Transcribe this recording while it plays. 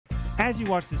As you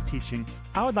watch this teaching,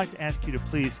 I would like to ask you to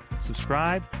please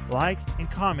subscribe, like,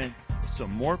 and comment so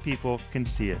more people can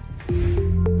see it.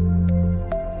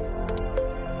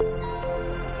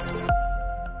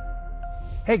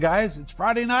 Hey guys, it's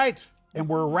Friday night, and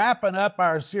we're wrapping up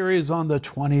our series on the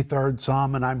 23rd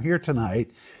Psalm, and I'm here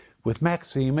tonight with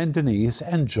Maxime and Denise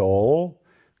and Joel.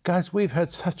 Guys, we've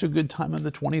had such a good time in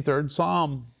the 23rd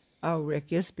Psalm. Oh, Rick,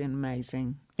 it's been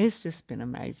amazing. It's just been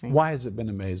amazing. Why has it been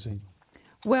amazing?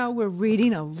 Well, we're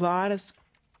reading a lot of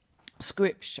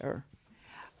scripture.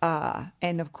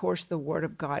 And of course, the Word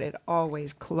of God, it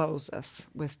always clothes us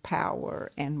with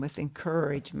power and with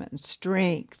encouragement and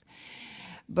strength.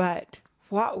 But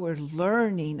what we're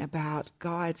learning about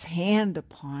God's hand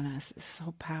upon us is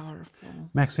so powerful.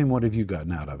 Maxime, what have you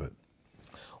gotten out of it?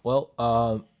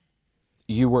 Well,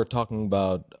 you were talking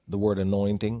about the word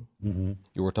anointing. Mm-hmm.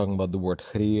 You were talking about the word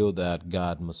chrio, that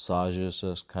God massages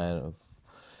us kind of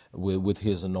with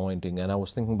His anointing. And I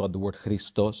was thinking about the word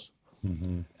Christos.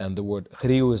 Mm-hmm. And the word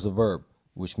chrio is a verb,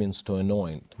 which means to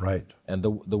anoint. Right. And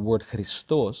the word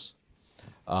Christos,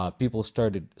 people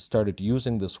started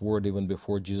using this word even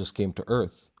before Jesus came to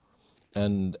earth.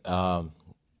 And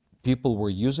people were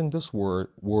using this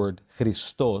word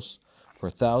Christos for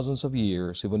thousands of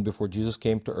years, even before Jesus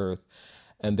came to earth.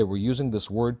 And they were using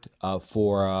this word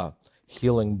for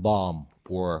healing balm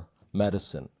or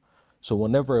medicine. So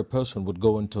whenever a person would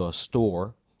go into a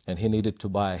store and he needed to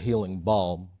buy a healing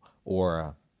balm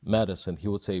or medicine, he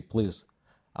would say, please,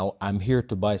 I'm here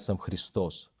to buy some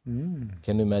Christos. Mm.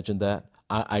 Can you imagine that?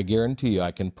 I guarantee you,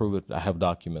 I can prove it, I have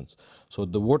documents. So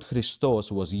the word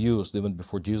Christos was used even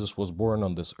before Jesus was born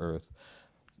on this earth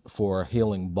for a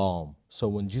healing balm. So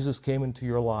when Jesus came into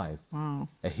your life,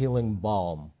 a healing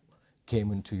balm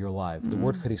came into your life. The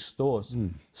word Christos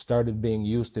started being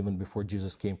used even before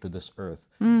Jesus came to this earth.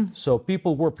 So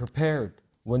people were prepared.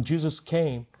 When Jesus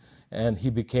came and He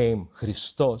became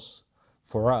Christos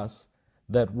for us,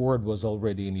 that word was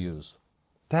already in use.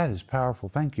 That is powerful.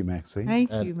 Thank you, Maxine. Thank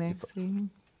you, Maxine.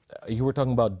 You were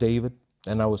talking about David,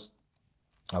 and I was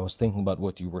thinking about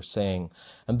what you were saying,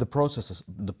 and the process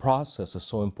is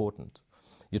so important.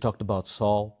 You talked about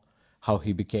Saul, how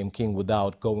he became king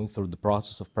without going through the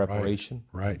process of preparation.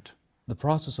 Right. The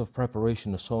process of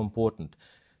preparation is so important.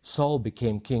 Saul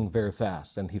became king very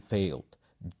fast, and he failed.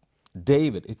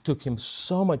 David, it took him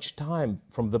so much time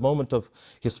from the moment of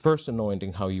his first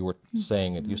anointing, how you were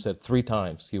saying it. You said 3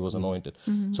 times he was anointed.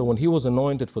 Mm-hmm. So when he was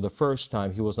anointed for the first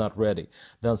time, he was not ready.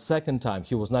 Then second time,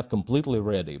 he was not completely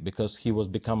ready because he was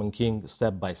becoming king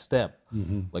step by step,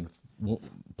 like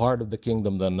part of the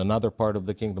kingdom, then another part of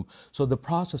the kingdom. So the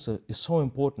process is so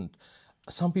important.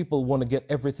 Some people want to get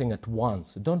everything at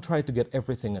once. Don't try to get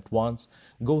everything at once.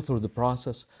 Go through the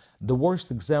process. The worst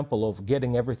example of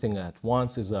getting everything at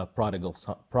once is a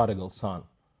prodigal son.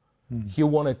 He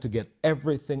wanted to get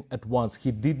everything at once.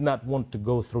 He did not want to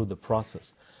go through the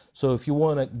process. So if you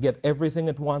want to get everything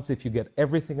at once, if you get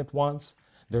everything at once,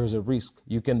 there is a risk.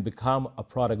 You can become a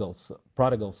prodigal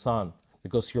son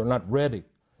because you're not ready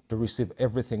to receive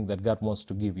everything that God wants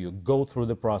to give you. Go through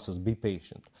the process. Be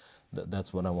patient.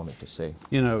 That's what I wanted to say.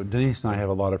 You know, Denise and I have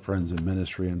a lot of friends in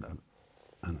ministry, and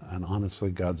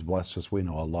honestly, God's blessed us. We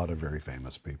know a lot of very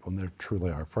famous people, and they're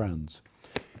truly our friends.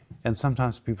 And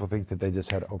sometimes people think that they just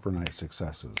had overnight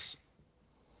successes.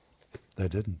 They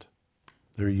didn't.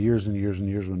 There are years and years and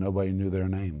years when nobody knew their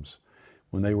names,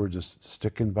 when they were just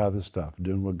sticking by the stuff,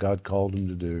 doing what God called them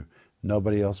to do.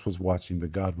 Nobody else was watching,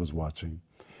 but God was watching.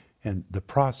 And the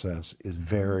process is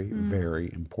very, very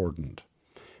important.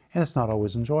 And it's not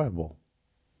always enjoyable.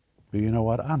 But you know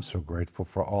what? I'm so grateful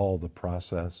for all the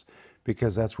process,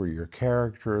 because that's where your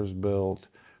character is built.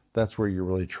 That's where you're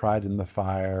really tried in the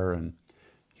fire. And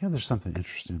you know, there's something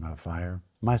interesting about fire.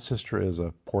 My sister is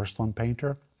a porcelain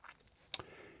painter.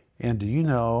 And do you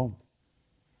know,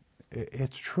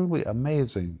 it's truly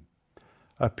amazing.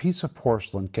 A piece of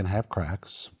porcelain can have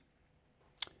cracks.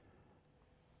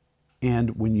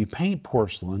 And when you paint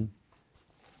porcelain,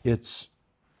 it's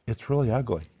really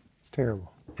ugly. It's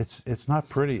terrible. It's not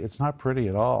pretty. It's not pretty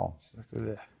at all.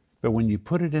 But when you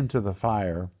put it into the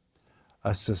fire,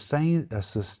 a sustained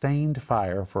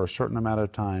fire for a certain amount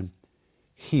of time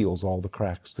heals all the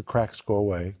cracks. The cracks go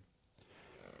away,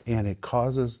 and it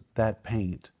causes that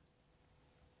paint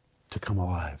to come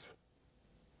alive.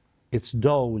 It's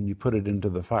dull when you put it into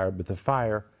the fire, but the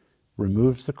fire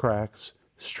removes the cracks,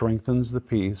 strengthens the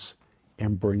piece,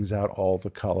 and brings out all the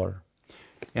color.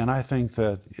 And I think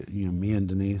that, you know, me and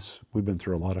Denise, we've been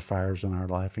through a lot of fires in our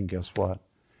life, and guess what?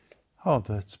 Oh,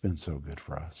 that's been so good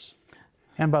for us.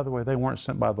 And by the way, they weren't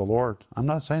sent by the Lord. I'm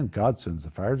not saying God sends the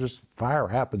fire, just fire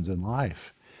happens in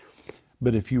life.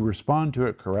 But if you respond to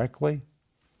it correctly,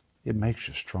 it makes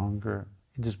you stronger.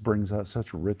 It just brings out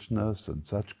such richness and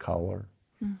such color.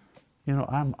 You know,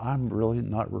 I'm really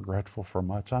not regretful for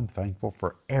much. I'm thankful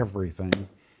for everything.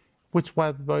 Which,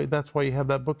 by the way, that's why you have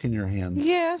that book in your hand.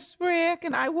 Yes, Rick,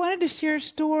 and I wanted to share a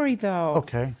story, though.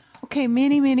 Okay. Okay,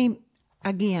 many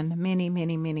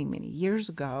years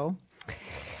ago,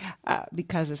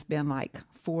 because it's been like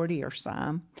 40 or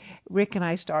some, Rick and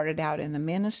I started out in the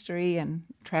ministry and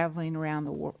traveling around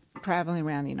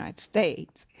the United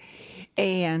States.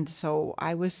 And so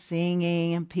I was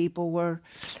singing, and people were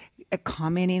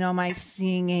commenting on my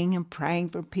singing and praying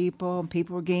for people, and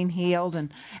people were getting healed.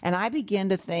 And I began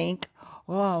to think,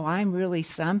 oh, I'm really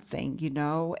something, you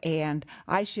know, and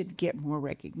I should get more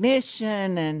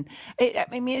recognition. And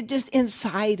it just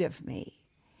inside of me.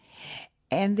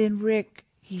 And then Rick,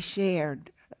 he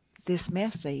shared this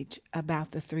message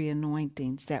about the 3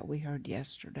 anointings that we heard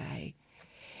yesterday.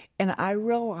 And I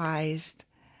realized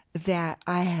that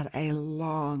I had a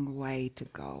long way to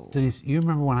go. Denise, you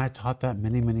remember when I taught that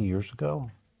many, many years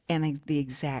ago? And the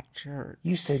exact church.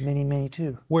 You said many, many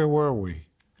too. Where were we?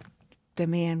 The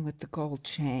man with the gold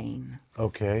chain.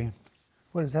 Okay.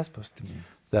 What is that supposed to mean?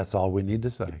 That's all we need to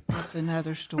say. That's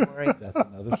another story. That's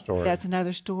another story. That's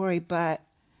another story. But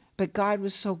God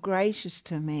was so gracious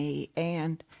to me,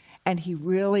 and he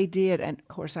really did. And of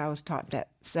course, I was taught that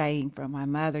saying from my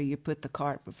mother: "You put the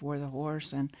cart before the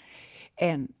horse."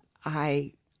 And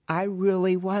I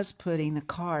really was putting the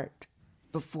cart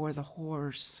before the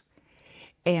horse,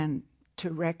 and to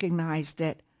recognize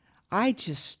that I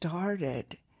just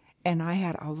started, and I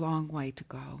had a long way to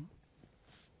go.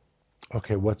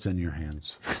 Okay, what's in your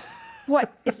hands?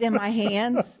 What is in my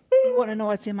hands? You want to know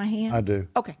what's in my hands? I do.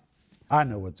 Okay. I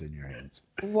know what's in your hands.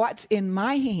 What's in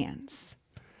my hands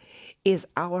is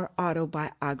our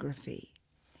autobiography.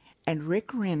 And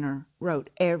Rick Renner wrote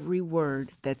every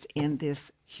word that's in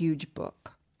this huge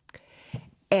book.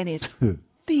 And it's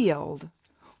filled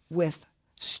with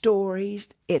stories.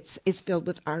 It's filled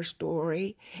with our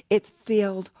story. It's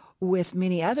filled with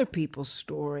many other people's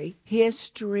story,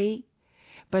 history.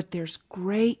 But there's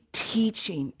great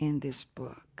teaching in this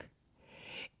book.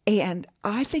 And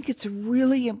I think it's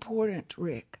really important,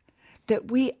 Rick, that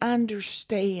we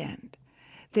understand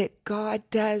that God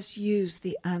does use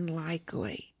the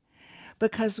unlikely,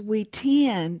 because we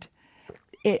tend,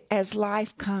 as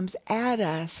life comes at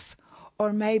us,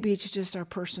 or maybe it's just our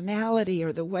personality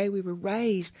or the way we were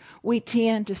raised, we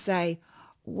tend to say,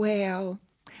 well,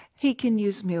 he can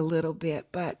use me a little bit,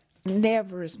 but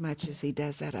never as much as he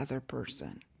does that other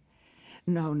person.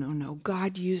 No.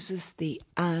 God uses the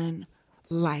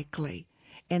unlikely.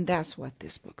 And that's what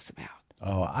this book's about.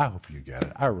 Oh, I hope you get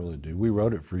it. I really do. We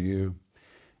wrote it for you,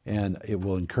 and it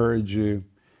will encourage you.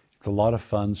 It's a lot of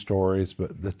fun stories,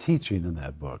 but the teaching in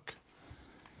that book,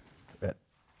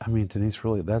 I mean, Denise,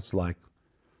 really, that's like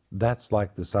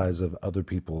the size of other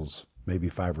people's maybe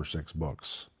 5 or 6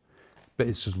 books. But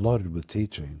it's just loaded with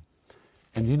teaching.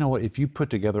 And you know what? If you put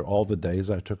together all the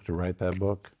days I took to write that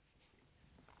book,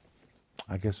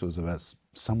 I guess it was about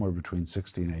somewhere between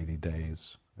 60 and 80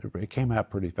 days. It came out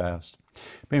pretty fast.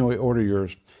 But anyway, order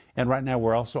yours. And right now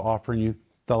we're also offering you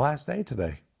the last day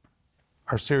today.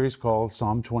 Our series called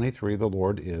Psalm 23, The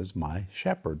Lord is My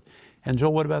Shepherd. And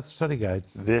Joel, what about the study guide?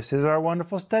 This is our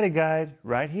wonderful study guide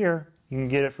right here. You can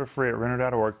get it for free at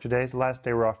Renner.org. Today's the last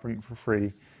day we're offering it for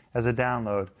free as a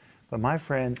download. But my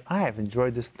friends, I have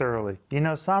enjoyed this thoroughly. You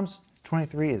know, Psalms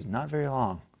 23 is not very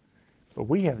long, but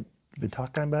we have been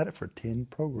talking about it for 10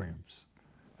 programs.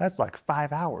 That's like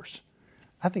 5 hours.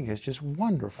 I think it's just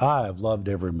wonderful. I have loved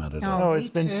every minute of it. Oh, it's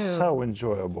been too. so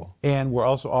enjoyable. And we're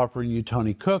also offering you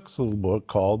Tony Cook's little book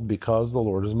called Because the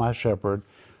Lord is My Shepherd,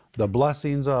 The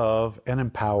Blessings of an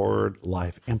Empowered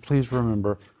Life. And please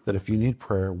remember that if you need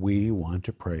prayer, we want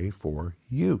to pray for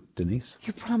you, Denise.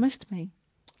 You promised me.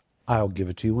 I'll give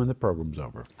it to you when the program's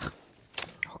over.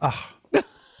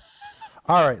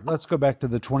 All right, let's go back to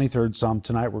the 23rd Psalm.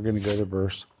 Tonight we're going to go to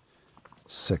verse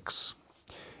 6.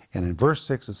 And in verse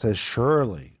 6 it says,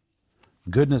 surely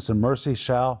goodness and mercy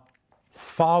shall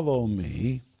follow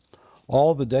me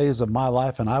all the days of my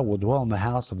life, and I will dwell in the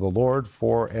house of the Lord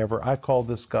forever. I call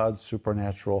this God's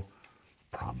supernatural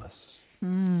promise.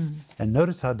 And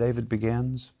notice how David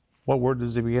begins. What word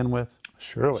does he begin with?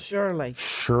 Surely. Surely.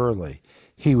 Surely.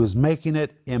 He was making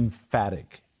it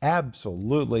emphatic.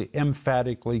 Absolutely,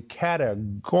 emphatically,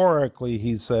 categorically,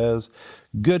 he says,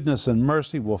 goodness and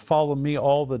mercy will follow me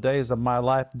all the days of my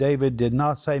life. David did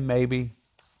not say maybe.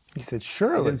 He said, He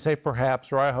surely. didn't say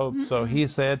perhaps or I hope so. He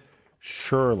said,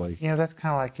 surely. You know, that's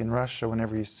kind of like in Russia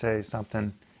whenever you say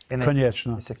something. And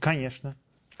Конечно. They say, конечно.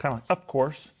 Kind of like, of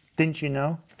course. Didn't you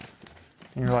know?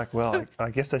 And you're like, well, I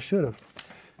guess I should have.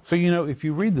 But you know, if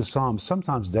you read the Psalms,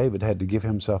 sometimes David had to give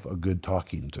himself a good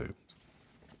talking to.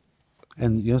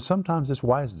 And you know, sometimes it's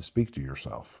wise to speak to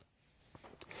yourself.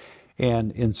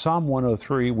 And in Psalm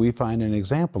 103, we find an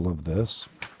example of this.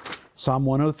 Psalm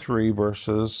 103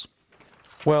 verses,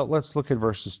 well, let's look at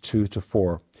verses 2 to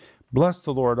 4. Bless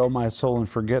the Lord, O my soul, and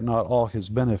forget not all his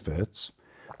benefits,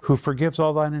 who forgives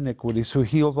all thine iniquities, who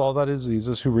heals all thy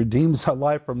diseases, who redeems thy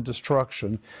life from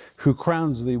destruction, who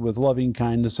crowns thee with loving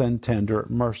kindness and tender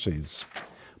mercies.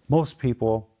 Most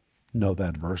people know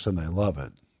that verse and they love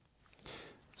it.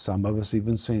 Some of us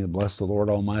even sing it, bless the Lord,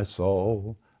 O my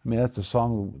soul. I mean, that's a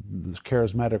song the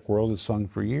charismatic world has sung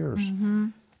for years. Mm-hmm.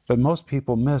 But most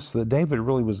people miss that David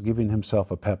really was giving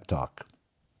himself a pep talk.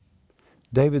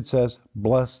 David says,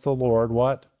 bless the Lord,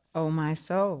 what? Oh, my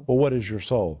soul. Well, what is your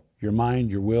soul? Your mind,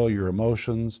 your will, your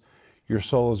emotions. Your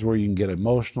soul is where you can get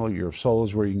emotional. Your soul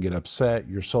is where you can get upset.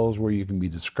 Your soul is where you can be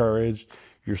discouraged.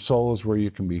 Your soul is where you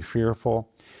can be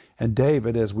fearful. And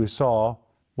David, as we saw,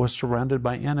 was surrounded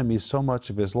by enemies so much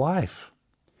of his life.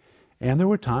 And there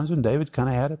were times when David kind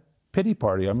of had a pity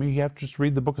party. I mean, you have to just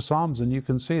read the book of Psalms and you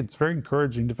can see it's very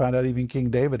encouraging to find out even King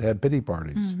David had pity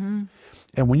parties. Mm-hmm.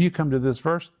 And when you come to this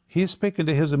verse, he's speaking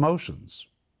to his emotions.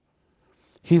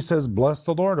 He says, bless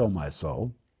the Lord, O my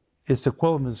soul. It's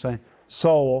equivalent to saying,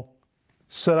 soul,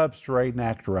 sit up straight and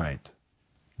act right.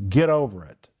 Get over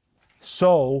it.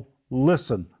 Soul,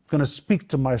 listen. I'm going to speak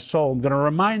to my soul. I'm going to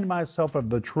remind myself of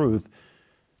the truth.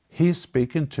 He's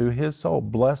speaking to his soul.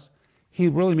 Bless. He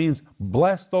really means,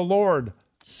 bless the Lord,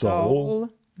 soul.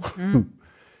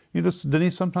 Mm-hmm.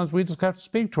 Denise, sometimes we just have to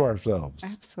speak to ourselves.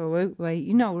 Absolutely.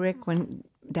 You know, Rick, when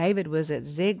David was at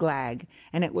Ziklag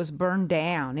and it was burned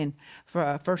down in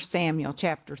 1 Samuel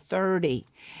chapter 30,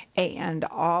 and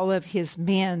all of his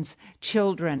men's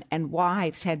children and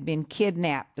wives had been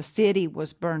kidnapped. The city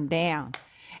was burned down.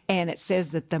 And it says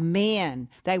that the men,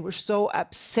 they were so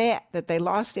upset that they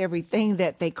lost everything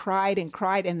that they cried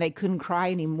and they couldn't cry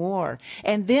anymore.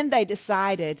 And then they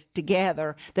decided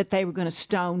together that they were going to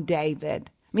stone David.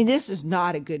 I mean, this is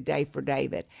not a good day for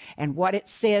David. And what it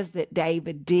says that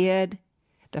David did,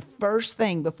 the first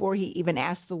thing before he even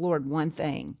asked the Lord one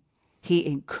thing, he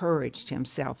encouraged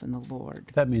himself in the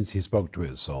Lord. That means he spoke to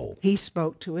his soul. He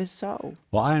spoke to his soul.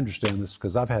 Well, I understand this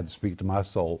because I've had to speak to my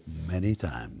soul many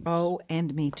times. Oh,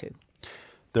 and me too.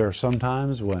 There are some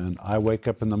times when I wake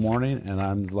up in the morning and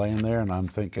I'm laying there and I'm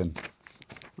thinking,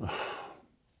 oh,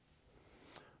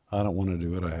 I don't want to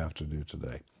do what I have to do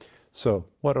today. So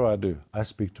what do? I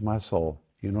speak to my soul.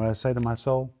 You know what I say to my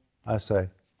soul? I say,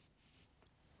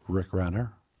 Rick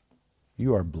Renner,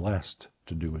 you are blessed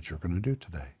to do what you're going to do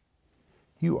today.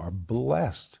 You are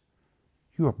blessed.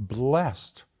 You are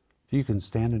blessed that you can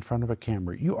stand in front of a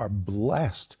camera. You are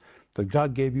blessed that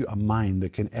God gave you a mind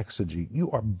that can exegete. You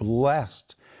are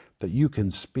blessed that you can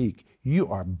speak. You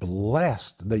are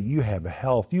blessed that you have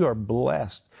health. You are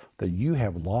blessed that you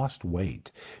have lost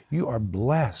weight. You are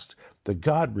blessed that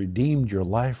God redeemed your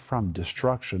life from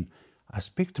destruction. I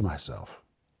speak to myself.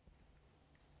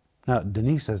 Now,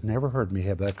 Denise has never heard me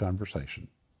have that conversation.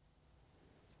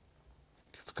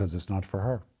 It's because it's not for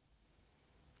her.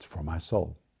 It's for my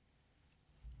soul.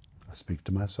 I speak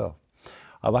to myself.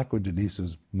 I like what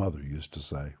Denise's mother used to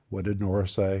say. What did Nora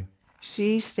say?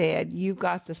 She said, you've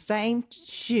got the same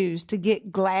shoes to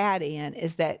get glad in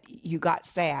as that you got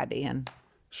sad in.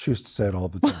 She used to say it all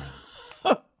the time.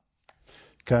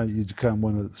 You kind of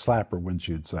want to slap her when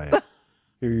she'd say it.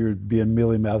 You're being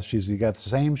mealy-mouthed. She said, you got the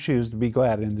same shoes to be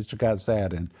glad in that you got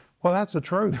sad in. Well, that's the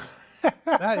truth.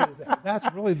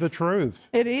 That's really the truth.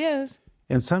 It is.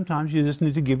 And sometimes you just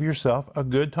need to give yourself a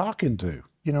good talking to.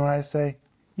 You know what I say?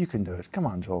 You can do it. Come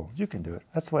on, Joel. You can do it.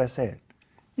 That's the way I say it.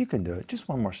 You can do it. Just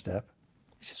one more step.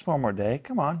 It's just one more day.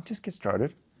 Come on, just get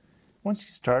started. Once you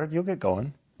get started, you'll get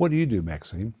going. What do you do,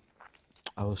 Maxime?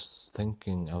 I was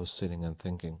sitting and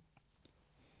thinking.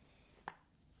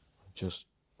 Just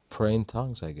pray in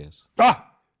tongues, I guess.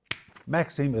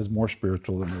 Maxime is more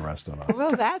spiritual than the rest of us.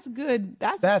 Well, that's good.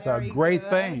 That's a great good.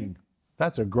 thing.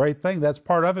 That's a great thing. That's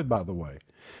part of it, by the way.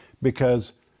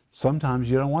 Because sometimes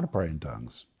you don't want to pray in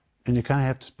tongues. And you kind of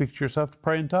have to speak to yourself to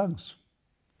pray in tongues.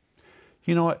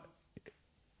 You know what?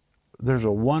 There's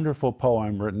a wonderful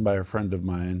poem written by a friend of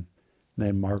mine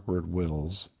named Margaret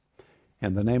Wills.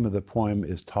 And the name of the poem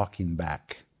is Talking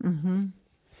Back. Mm-hmm.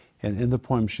 And in the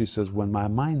poem she says, when my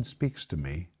mind speaks to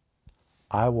me,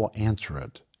 I will answer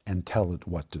it and tell it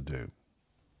what to do.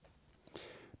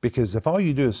 Because if all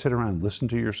you do is sit around and listen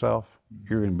to yourself,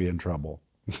 you're going to be in trouble.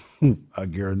 I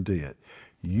guarantee it.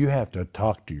 You have to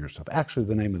talk to yourself. Actually,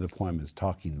 the name of the poem is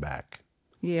Talking Back.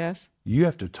 Yes. You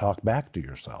have to talk back to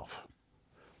yourself.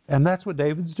 And that's what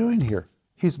David's doing here.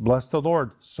 He's blessed the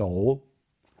Lord, soul.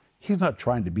 He's not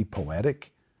trying to be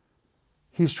poetic.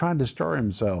 He's trying to stir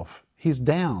himself. He's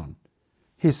down.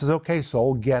 He says, okay,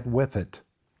 soul, get with it.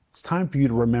 It's time for you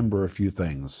to remember a few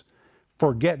things.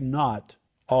 Forget not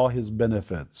all his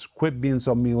benefits. Quit being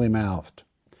so mealy-mouthed.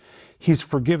 He's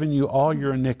forgiven you all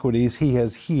your iniquities. He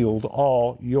has healed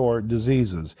all your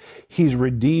diseases. He's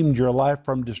redeemed your life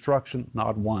from destruction,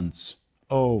 not once,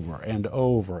 over and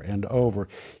over and over.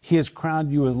 He has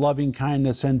crowned you with loving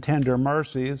kindness and tender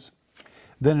mercies.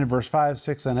 Then in verse 5,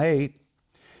 6, and 8,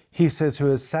 he says, who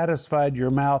has satisfied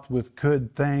your mouth with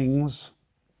good things.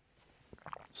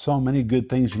 So many good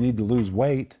things you need to lose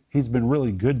weight. He's been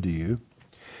really good to you.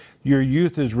 Your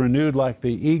youth is renewed like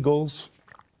the eagles.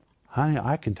 Honey,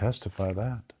 I can testify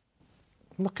that.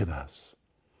 Look at us.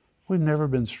 We've never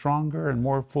been stronger and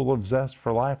more full of zest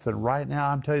for life than right now.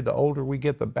 I'm telling you, the older we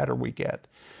get, the better we get.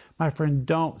 My friend,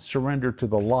 don't surrender to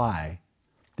the lie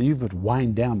that you would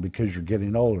wind down because you're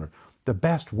getting older. The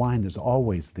best wine is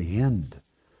always the end.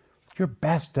 Your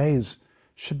best days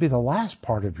should be the last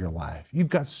part of your life. You've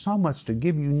got so much to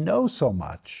give. You know so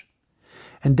much.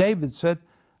 And David said,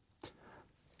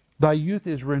 thy youth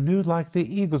is renewed like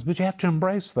the eagles. But you have to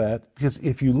embrace that, because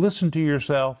if you listen to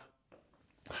yourself,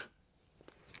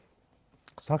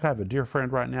 it's like I have a dear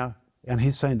friend right now, and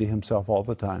he's saying to himself all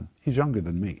the time, he's younger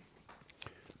than me.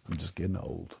 I'm just getting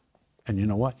old. And you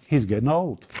know what? He's getting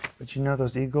old. But you know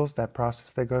those eagles, that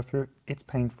process they go through, it's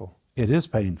painful. It is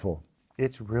painful.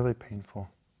 It's really painful.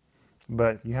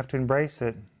 But you have to embrace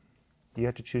it. You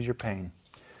have to choose your pain.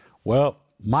 Well,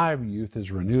 my youth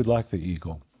is renewed like the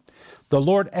eagle. The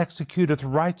Lord executeth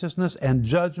righteousness and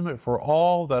judgment for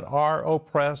all that are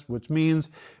oppressed, which means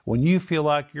when you feel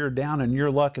like you're down in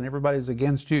your luck and everybody's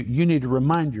against you, you need to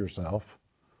remind yourself,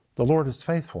 the Lord is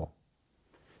faithful.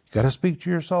 You got to speak to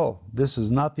your soul. This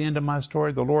is not the end of my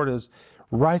story. The Lord is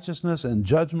righteousness and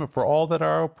judgment for all that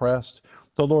are oppressed.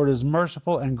 The Lord is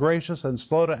merciful and gracious and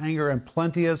slow to anger and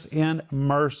plenteous in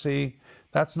mercy.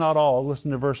 That's not all.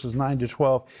 Listen to verses 9 to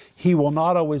 12. He will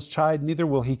not always chide, neither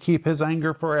will he keep his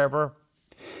anger forever.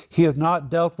 He hath not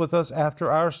dealt with us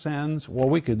after our sins. Well,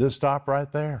 we could just stop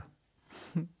right there.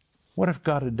 What if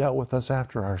God had dealt with us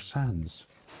after our sins?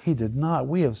 He did not.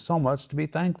 We have so much to be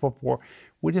thankful for.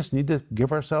 We just need to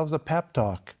give ourselves a pep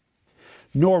talk.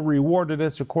 Nor rewarded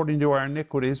us according to our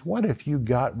iniquities. What if you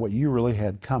got what you really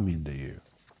had coming to you,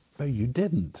 but you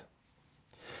didn't?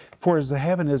 For as the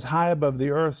heaven is high above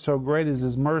the earth, so great is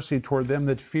his mercy toward them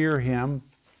that fear him.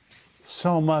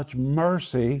 So much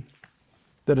mercy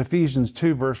that Ephesians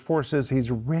 2 verse 4 says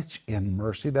he's rich in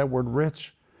mercy. That word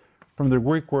rich, from the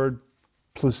Greek word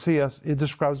plusios, it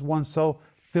describes one so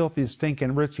filthy,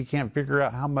 stinking rich he can't figure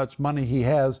out how much money he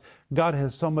has. God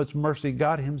has so much mercy.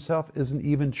 God himself isn't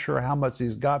even sure how much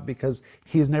he's got, because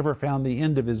he's never found the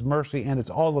end of his mercy, and it's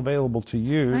all available to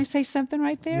you. Can I say something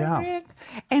right there, Yeah. Rick?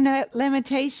 And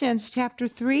Lamentations chapter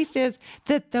 3 says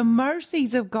that the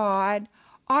mercies of God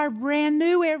are brand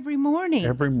new every morning.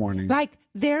 Every morning. Like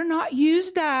they're not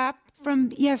used up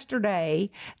from yesterday.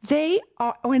 They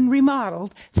are, when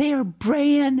remodeled, they are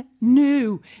brand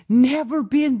new, never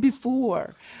been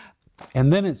before.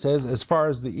 And then it says, as far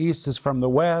as the east is from the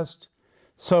west,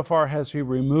 so far has he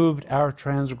removed our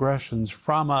transgressions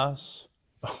from us.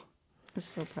 It's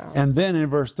so powerful. And then in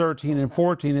verse 13 and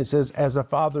 14, it says, as a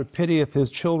father pitieth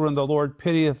his children, the Lord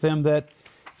pitieth them that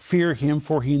fear him,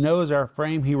 for he knows our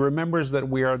frame. He remembers that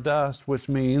we are dust, which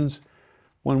means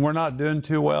when we're not doing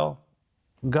too well,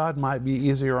 God might be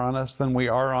easier on us than we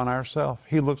are on ourselves.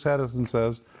 He looks at us and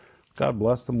says, God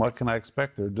bless them. What can I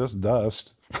expect? They're just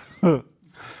dust.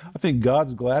 I think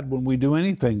God's glad when we do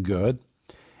anything good.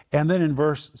 And then in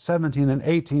verse 17 and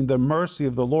 18, the mercy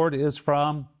of the Lord is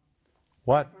from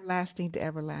what? Everlasting to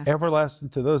everlasting. Everlasting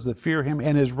to those that fear him,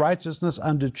 and his righteousness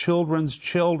unto children's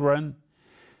children,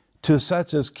 to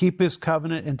such as keep his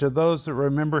covenant, and to those that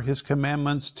remember his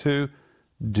commandments to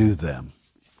do them.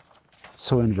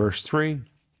 So in verse 3,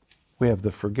 we have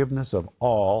the forgiveness of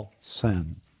all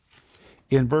sin.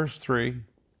 In verse 3,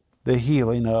 the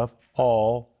healing of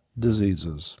all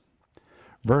diseases.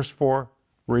 Verse 4,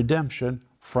 redemption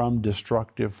from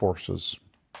destructive forces.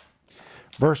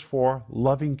 Verse 4,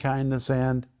 loving kindness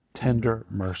and tender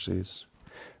mercies.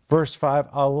 Verse 5,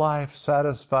 a life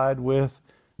satisfied with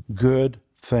good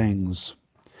things.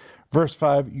 Verse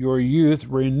 5, your youth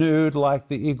renewed like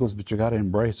the eagles, but you got to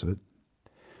embrace it.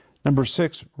 Number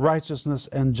 6, righteousness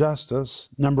and justice.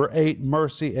 Number 8,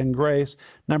 mercy and grace.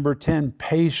 Number 10,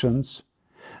 patience.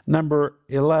 Number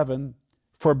 11,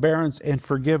 forbearance and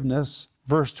forgiveness.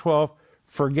 Verse 12,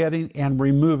 forgetting and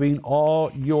removing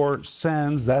all your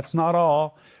sins. That's not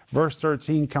all. Verse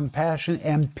 13, compassion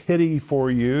and pity for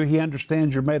you. He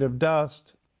understands you're made of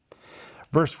dust.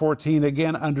 Verse 14,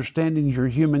 again, understanding your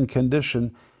human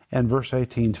condition. And verse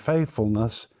 18,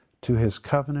 faithfulness to his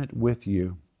covenant with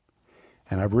you.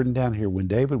 And I've written down here, when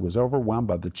David was overwhelmed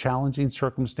by the challenging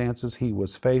circumstances he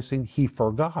was facing, he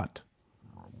forgot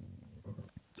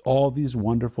all these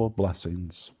wonderful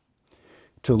blessings.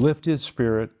 To lift his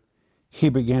spirit, he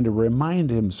began to remind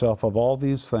himself of all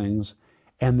these things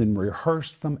and then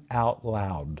rehearse them out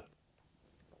loud.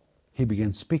 He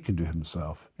began speaking to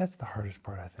himself That's the hardest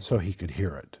part, I think. so he could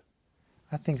hear it.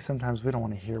 I think sometimes we don't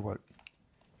want to hear what,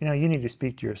 you need to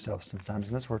speak to yourself sometimes,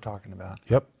 and that's what we're talking about.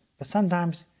 Yep. But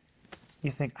sometimes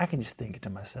you think, I can just think it to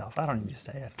myself. I don't need to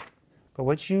say it. But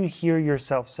what you hear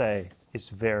yourself say is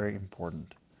very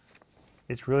important.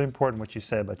 It's really important what you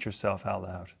say about yourself out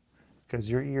loud, because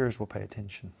your ears will pay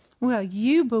attention. Well,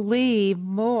 you believe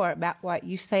more about what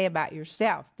you say about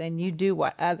yourself than you do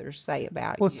what others say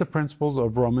about Well, you. it's the principles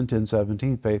of Romans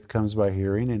 10:17. Faith comes by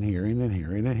hearing and hearing and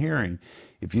hearing and hearing.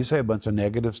 If you say a bunch of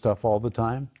negative stuff all the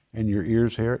time and your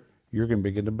ears hear it, you're going to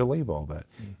begin to believe all that.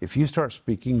 If you start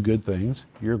speaking good things,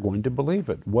 you're going to believe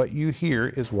it. What you hear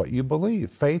is what you believe.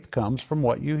 Faith comes from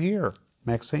what you hear.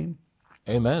 Maxine?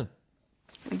 Amen.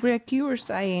 Rick, you were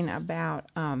saying about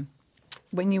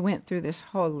when you went through this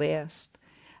whole list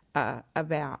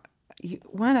about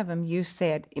one of them. You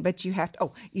said, but you have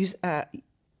to.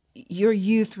 Your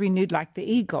youth renewed like the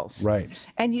eagles. Right.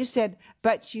 And you said,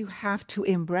 but you have to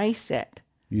embrace it.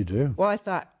 You do. Well, I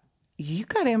thought you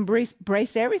got to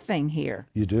embrace everything here.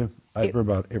 You do. Every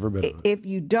bit of it. If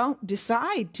you don't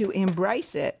decide to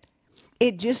embrace it,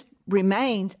 it just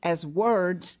remains as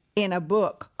words in a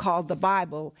book called the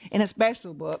Bible, in a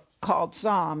special book called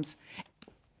Psalms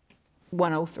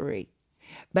 103.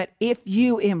 But if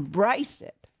you embrace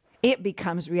it, it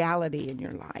becomes reality in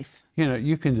your life.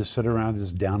 You can just sit around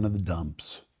just down in the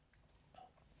dumps.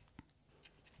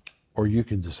 Or you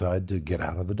can decide to get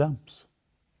out of the dumps.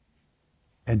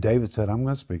 And David said, I'm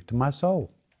going to speak to my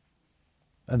soul.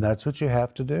 And that's what you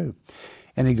have to do.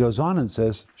 And he goes on and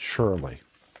says, surely.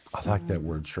 I like that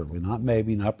word, surely. Not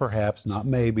maybe, not perhaps, not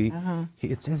maybe.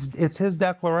 It's his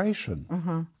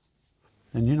declaration.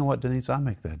 And you know what, Denise? I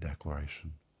make that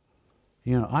declaration.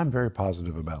 I'm very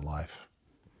positive about life.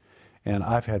 And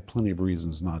I've had plenty of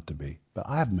reasons not to be. But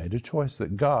I've made a choice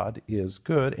that God is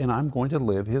good, and I'm going to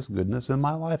live his goodness in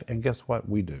my life. And guess what?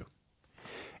 We do.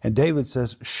 And David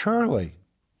says, surely.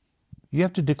 You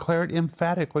have to declare it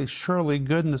emphatically. Surely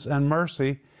goodness and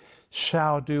mercy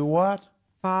shall do what?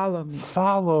 Follow me.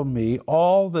 Follow me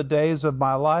all the days of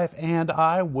my life, and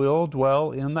I will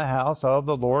dwell in the house of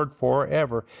the Lord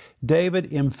forever.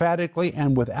 David emphatically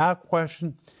and without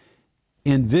question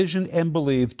envisioned and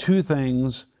believed two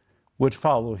things would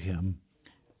follow him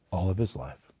all of his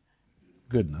life: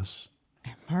 goodness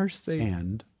Mercy.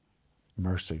 and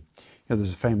mercy.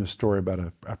 There's a famous story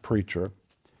about a preacher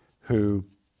who,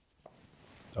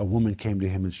 a woman came to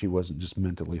him and she wasn't just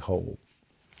mentally whole.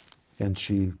 And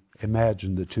she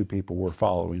imagined that two people were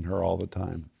following her all the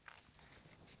time.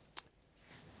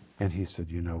 And he said,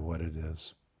 you know what it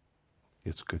is?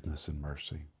 It's goodness and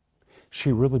mercy.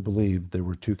 She really believed there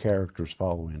were two characters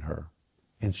following her,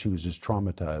 and she was just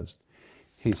traumatized.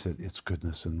 He said, it's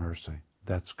goodness and mercy.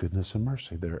 That's goodness and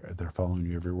mercy. They're following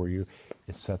you everywhere you.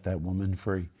 It set that woman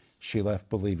free. She left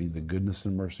believing the goodness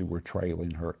and mercy were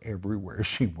trailing her everywhere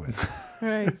she went.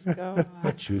 Praise God.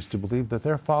 I choose to believe that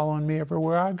they're following me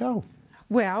everywhere I go.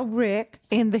 Well, Rick,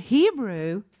 in the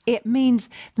Hebrew, it means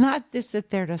not just that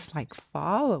they're just like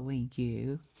following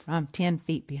you from 10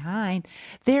 feet behind.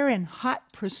 They're in hot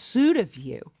pursuit of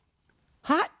you.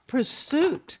 Hot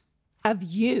pursuit of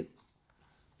you.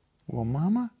 Well,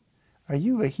 Mama, are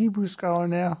you a Hebrew scholar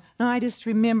now? No, I just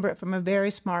remember it from a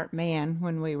very smart man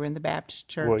when we were in the Baptist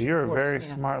church. Well, you're of a course, very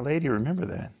yeah. smart lady. Remember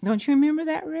that. Don't you remember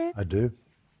that, Rick? I do.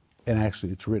 And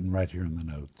actually, it's written right here in the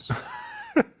notes.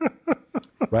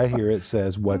 Right here it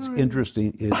says, what's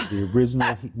interesting is the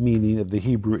original meaning of the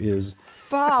Hebrew is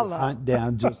Follow. hunt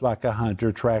down just like a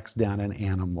hunter tracks down an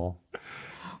animal.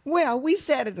 Well, we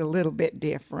said it a little bit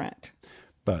different.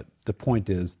 But the point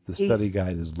is, the study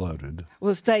guide is loaded.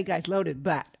 Well, stay, guys, loaded,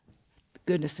 but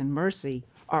goodness and mercy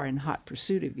are in hot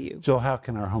pursuit of you. Joel, how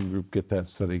can our home group get that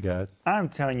study guide? I'm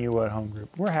telling you what, home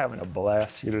group, we're having a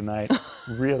blast here tonight.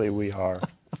 Really, we are.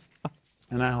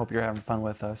 And I hope you're having fun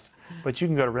with us. But you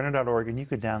can go to Renner.org and you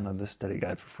could download this study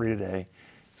guide for free today.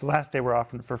 It's the last day we're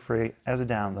offering it for free as a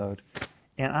download.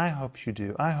 And I hope you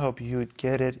do. I hope you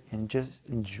get it and just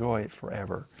enjoy it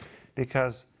forever.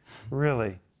 Because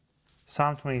really,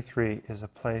 Psalm 23 is a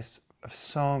place of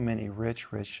so many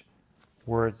rich, rich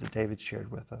words that David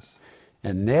shared with us.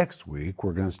 And next week,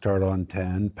 we're going to start on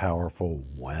 10 powerful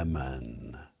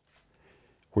women.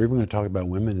 We're even going to talk about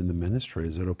women in the ministry.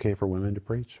 Is it okay for women to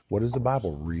preach? What does the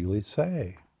Bible really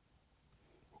say?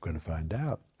 We're going to find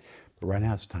out. But right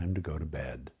now, it's time to go to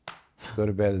bed. Go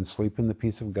to bed and sleep in the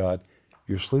peace of God.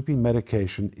 Your sleeping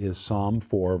medication is Psalm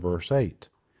 4, verse 8.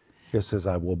 It says,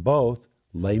 I will both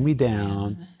lay me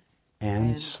down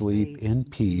and sleep in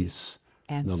peace,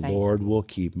 and the Lord will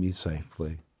keep me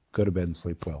safely. Go to bed and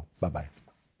sleep well. Bye-bye.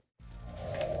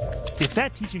 If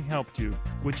that teaching helped you,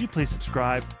 would you please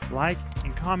subscribe, like,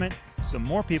 and comment so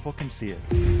more people can see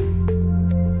it?